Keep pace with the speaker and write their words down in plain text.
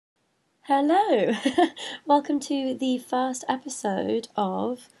Hello, welcome to the first episode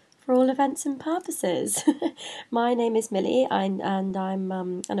of For All Events and Purposes. My name is Millie, and I'm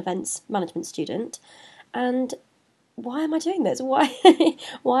an events management student. And why am I doing this? Why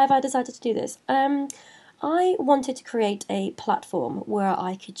have I decided to do this? I wanted to create a platform where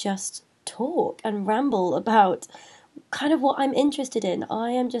I could just talk and ramble about kind of what I'm interested in. I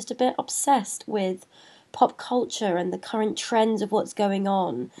am just a bit obsessed with pop culture and the current trends of what's going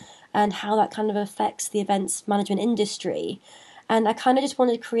on and how that kind of affects the events management industry. And I kind of just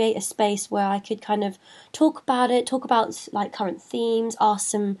wanted to create a space where I could kind of talk about it, talk about like current themes, ask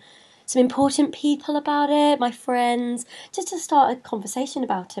some important people about it, my friends, just to start a conversation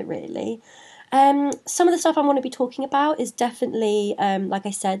about it, really. Some of the stuff I want to be talking about is definitely, like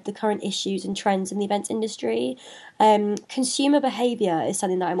I said, the current issues and trends in the events industry. Consumer behaviour is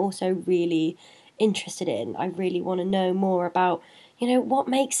something that I'm also really interested in. I really want to know more about, what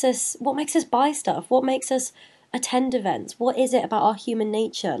makes us buy stuff, what makes us attend events, what is it about our human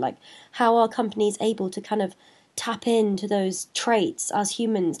nature, like how are companies able to kind of tap into those traits as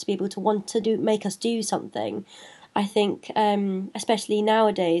humans to be able to want to make us do something. I think, especially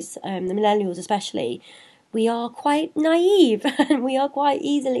nowadays, the millennials especially, we are quite naive and we are quite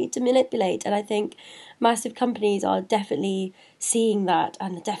easily to manipulate. And I think massive companies are definitely seeing that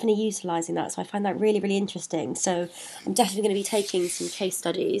and definitely utilising that. So I find that really, really interesting. So I'm definitely going to be taking some case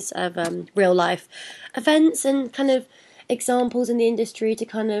studies of real life events and kind of examples in the industry to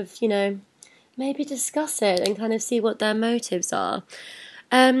kind of, maybe discuss it and kind of see what their motives are.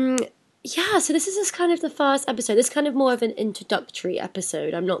 So this is just kind of the first episode. This is kind of more of an introductory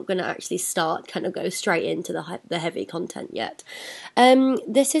episode. I'm not going to actually go straight into the heavy content yet.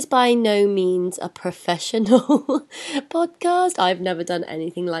 This is by no means a professional podcast. I've never done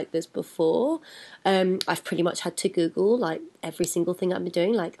anything like this before. I've pretty much had to Google like every single thing I've been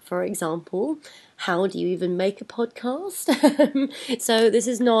doing. Like, for example, how do you even make a podcast? So this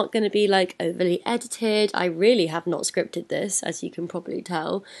is not going to be like overly edited. I really have not scripted this, as you can probably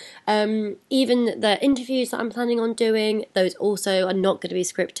tell. Even the interviews that I'm planning on doing, those also are not going to be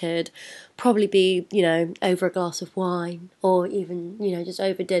scripted. Probably be, over a glass of wine or even, just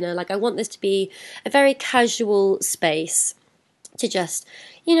over dinner. Like, I want this to be a very casual space to just,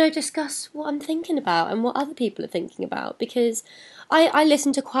 discuss what I'm thinking about and what other people are thinking about, because I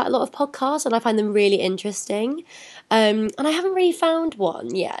listen to quite a lot of podcasts and I find them really interesting. And I haven't really found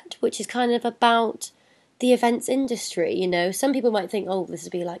one yet, which is kind of about the events industry. Some people might think, oh, this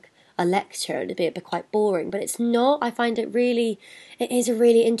would be like a lecture and it'd be a bit quite boring, but it's not. I find it is a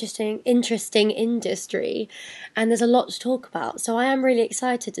really interesting industry, and there's a lot to talk about. So I am really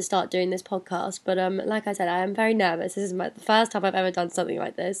excited to start doing this podcast, but like I said, I am very nervous. This is the first time I've ever done something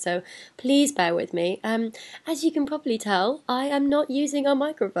like this, so please bear with me. As you can probably tell, I am not using a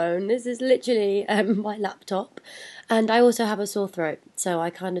microphone. This is literally my laptop, and I also have a sore throat, so I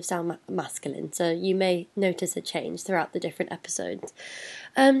kind of sound masculine, so you may notice a change throughout the different episodes.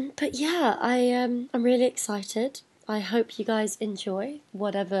 But yeah, I'm really excited. I hope you guys enjoy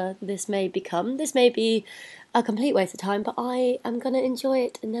whatever this may become. This may be a complete waste of time, but I am going to enjoy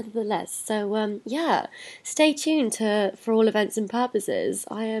it nevertheless. So, stay tuned For All Events and Purposes.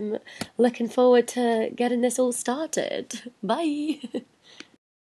 I am looking forward to getting this all started. Bye!